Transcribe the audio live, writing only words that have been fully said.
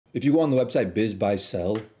If you go on the website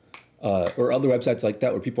bizbuysell, or other websites like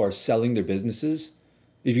that where people are selling their businesses,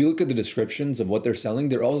 if you look at the descriptions of what they're selling,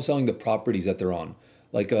 they're also selling the properties that they're on.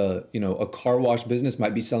 Like a car wash business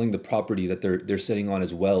might be selling the property that they're sitting on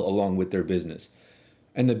as well, along with their business.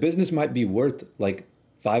 And the business might be worth like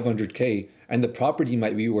 500K, and the property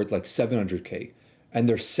might be worth like 700K, and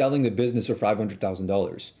they're selling the business for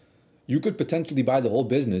 $500,000. You could potentially buy the whole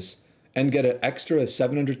business and get an extra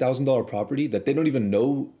 $700,000 property that they don't even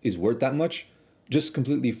know is worth that much, just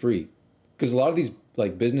completely free. Because a lot of these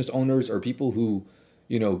like business owners or people who,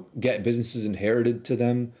 get businesses inherited to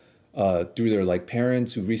them through their like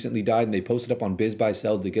parents who recently died, and they post it up on Biz Buy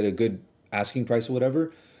Sell to get a good asking price or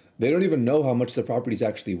whatever. They don't even know how much the property is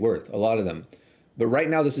actually worth, a lot of them. But right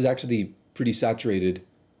now, this is actually pretty saturated.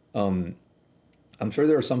 I'm sure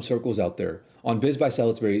there are some circles out there. On Biz Buy Sell,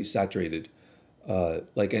 it's very saturated.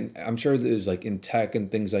 And I'm sure there's like in tech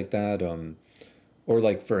and things like that, or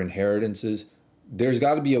like for inheritances. There's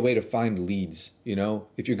got to be a way to find leads.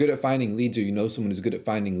 If you're good at finding leads, or someone who's good at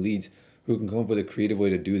finding leads who can come up with a creative way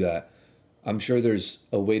to do that, I'm sure there's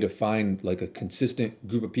a way to find like a consistent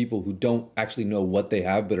group of people who don't actually know what they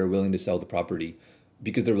have but are willing to sell the property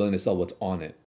because they're willing to sell what's on it.